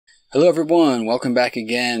Hello everyone, welcome back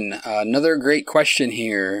again. Another great question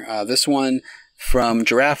here. This one from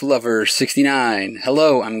Giraffe Lover 69.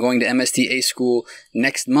 Hello, I'm going to MST A school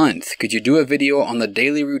next month. Could you do a video on the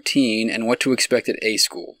daily routine and what to expect at A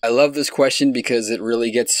school? I love this question because it really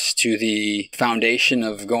gets to the foundation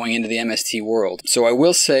of going into the MST world. So I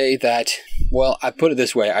will say that, well, I put it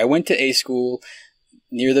this way. I went to A school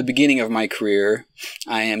near the beginning of my career.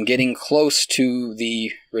 I am getting close to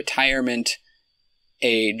the retirement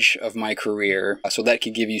age of my career, so that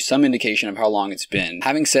could give you some indication of how long it's been.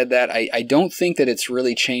 Having said that, I don't think that it's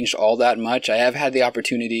really changed all that much. I have had the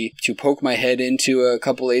opportunity to poke my head into a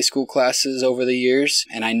couple A school classes over the years,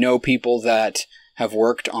 and I know people that have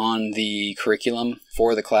worked on the curriculum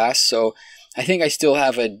for the class, so I think I still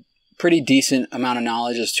have a pretty decent amount of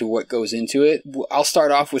knowledge as to what goes into it. I'll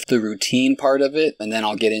start off with the routine part of it, and then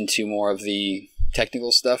I'll get into more of the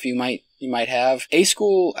technical stuff you might have. A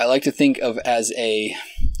school I like to think of as a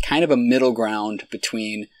kind of a middle ground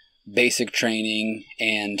between basic training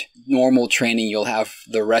and normal training you'll have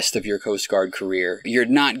the rest of your Coast Guard career. You're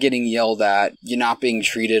not getting yelled at, you're not being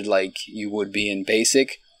treated like you would be in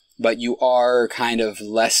basic, but you are kind of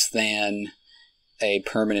less than a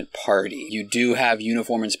permanent party. You do have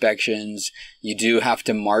uniform inspections, you do have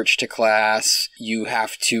to march to class, you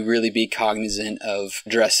have to really be cognizant of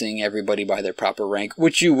dressing everybody by their proper rank,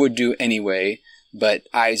 which you would do anyway, but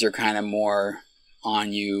eyes are kind of more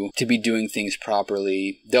on you to be doing things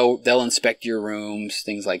properly. They'll inspect your rooms,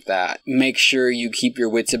 things like that. Make sure you keep your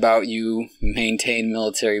wits about you, maintain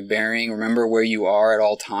military bearing, remember where you are at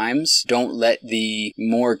all times. Don't let the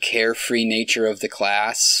more carefree nature of the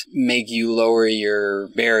class make you lower your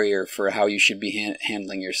barrier for how you should be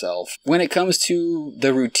handling yourself. When it comes to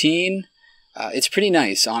the routine, it's pretty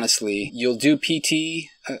nice, honestly. You'll do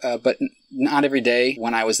PT, but not every day.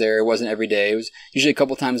 When I was there, it wasn't every day. It was usually a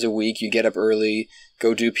couple times a week. You get up early,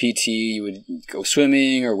 go do PT, you would go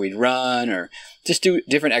swimming, or we'd run, or just do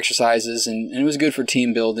different exercises, and it was good for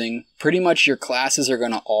team building. Pretty much your classes are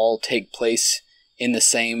going to all take place in the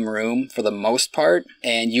same room for the most part,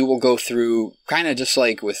 and you will go through, kind of just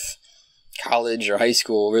like with college or high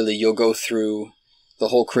school, really, you'll go through the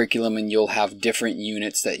whole curriculum, and you'll have different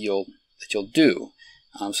units that you'll do.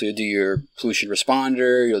 So you'll do your pollution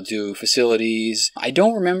responder, you'll do facilities. I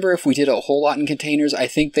don't remember if we did a whole lot in containers. I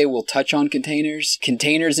think they will touch on containers.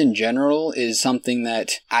 Containers in general is something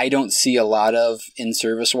that I don't see a lot of in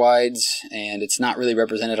service-wides, and it's not really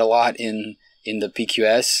represented a lot in the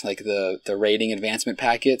PQS, like the rating advancement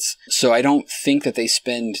packets. So I don't think that they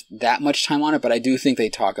spend that much time on it, but I do think they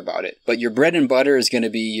talk about it. But your bread and butter is going to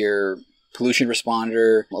be your pollution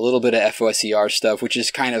responder, a little bit of FOSCR stuff, which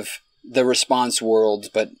is kind of the response world,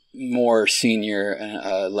 but more senior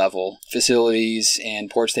level. Facilities and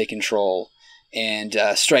port state control, and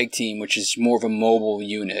strike team, which is more of a mobile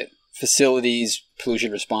unit. Facilities,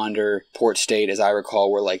 pollution responder, port state, as I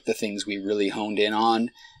recall, were like the things we really honed in on.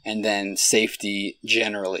 And then safety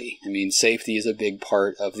generally. I mean, safety is a big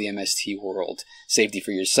part of the MST world. Safety for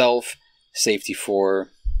yourself, safety for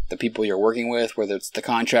the people you're working with, whether it's the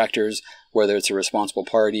contractors, whether it's a responsible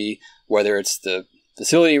party, whether it's the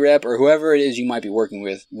facility rep, or whoever it is you might be working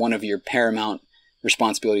with. One of your paramount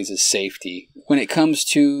responsibilities is safety. When it comes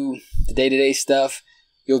to the day-to-day stuff,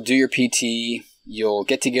 you'll do your PT, you'll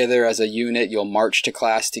get together as a unit, you'll march to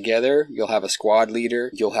class together, you'll have a squad leader,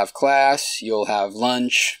 you'll have class, you'll have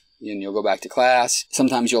lunch, and you'll go back to class.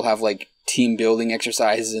 Sometimes you'll have like team building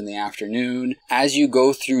exercises in the afternoon. As you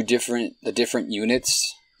go through the different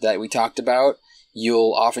units that we talked about,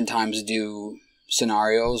 you'll oftentimes do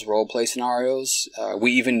scenarios, role play scenarios.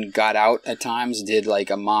 We even got out at times, did like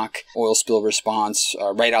a mock oil spill response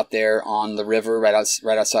right out there on the river, right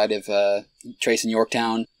outside of Trace and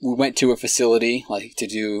Yorktown. We went to a facility like to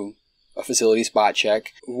do a facility spot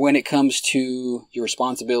check. When it comes to your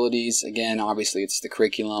responsibilities, again, obviously it's the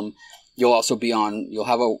curriculum. You'll also be you'll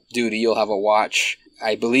have a duty, you'll have a watch.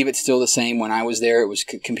 I believe it's still the same. When I was there, it was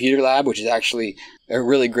computer lab, which is actually a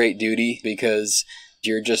really great duty because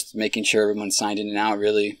you're just making sure everyone's signed in and out,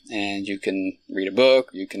 really, and you can read a book,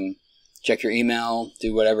 you can check your email,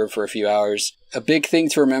 do whatever for a few hours. A big thing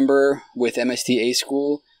to remember with MST A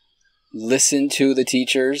school, listen to the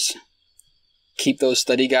teachers, keep those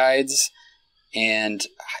study guides, and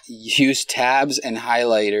use tabs and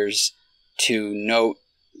highlighters to note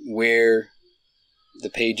where the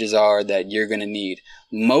pages are that you're going to need.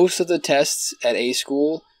 Most of the tests at A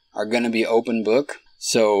school are going to be open book.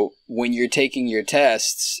 So when you're taking your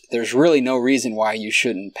tests, there's really no reason why you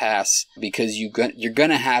shouldn't pass because you're going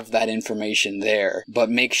to have that information there, but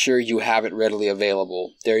make sure you have it readily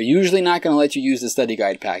available. They're usually not going to let you use the study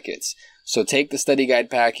guide packets. So take the study guide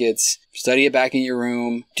packets, study it back in your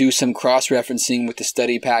room, do some cross-referencing with the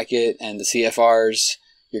study packet and the CFRs,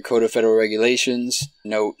 your Code of Federal Regulations.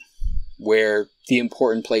 Note where the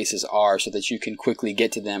important places are so that you can quickly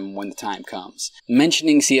get to them when the time comes.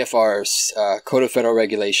 Mentioning CFRs, Code of Federal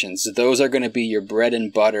Regulations, those are going to be your bread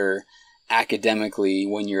and butter academically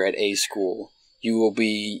when you're at A school. You will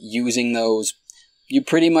be using those. You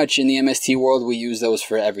pretty much, in the MST world, we use those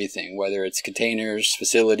for everything, whether it's containers,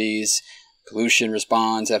 facilities, pollution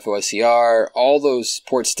response, FOSCR, all those,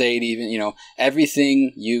 port state even,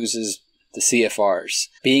 everything uses the CFRs.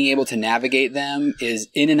 Being able to navigate them is,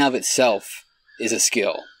 in and of itself, is a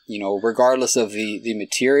skill. Regardless of the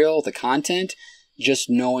material, the content, just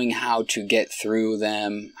knowing how to get through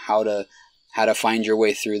them, how to find your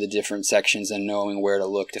way through the different sections and knowing where to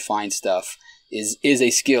look to find stuff is a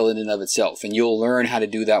skill in and of itself. And you'll learn how to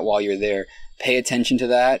do that while you're there. Pay attention to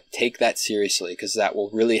that. Take that seriously because that will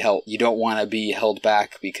really help. You don't want to be held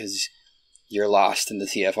back because you're lost in the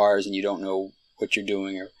CFRs and you don't know what you're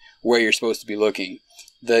doing or where you're supposed to be looking.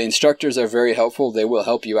 The instructors are very helpful. They will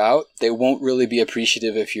help you out. They won't really be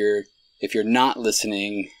appreciative if you're not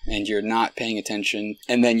listening and you're not paying attention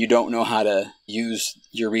and then you don't know how to use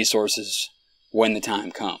your resources when the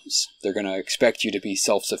time comes. They're going to expect you to be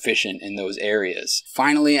self-sufficient in those areas.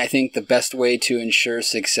 Finally, I think the best way to ensure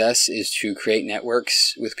success is to create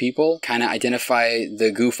networks with people, kind of identify the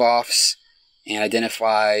goof-offs and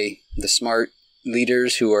identify the smart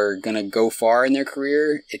leaders who are going to go far in their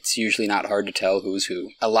career. It's usually not hard to tell who's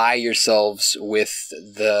who. Ally yourselves with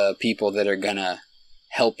the people that are going to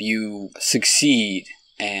help you succeed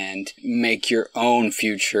and make your own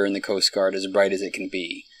future in the Coast Guard as bright as it can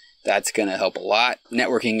be. That's going to help a lot.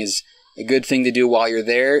 Networking is a good thing to do while you're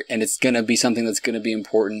there, and it's going to be something that's going to be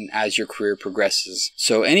important as your career progresses.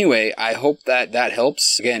 So anyway, I hope that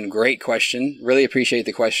helps. Again, great question. Really appreciate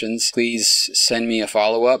the questions. Please send me a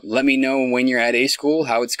follow-up. Let me know when you're at A school,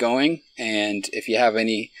 how it's going, and if you have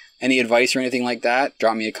any advice or anything like that,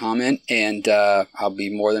 drop me a comment, and I'll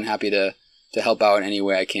be more than happy to help out in any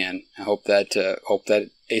way I can. I hope that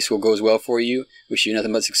A school goes well for you. Wish you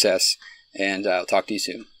nothing but success, and I'll talk to you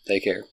soon. Take care.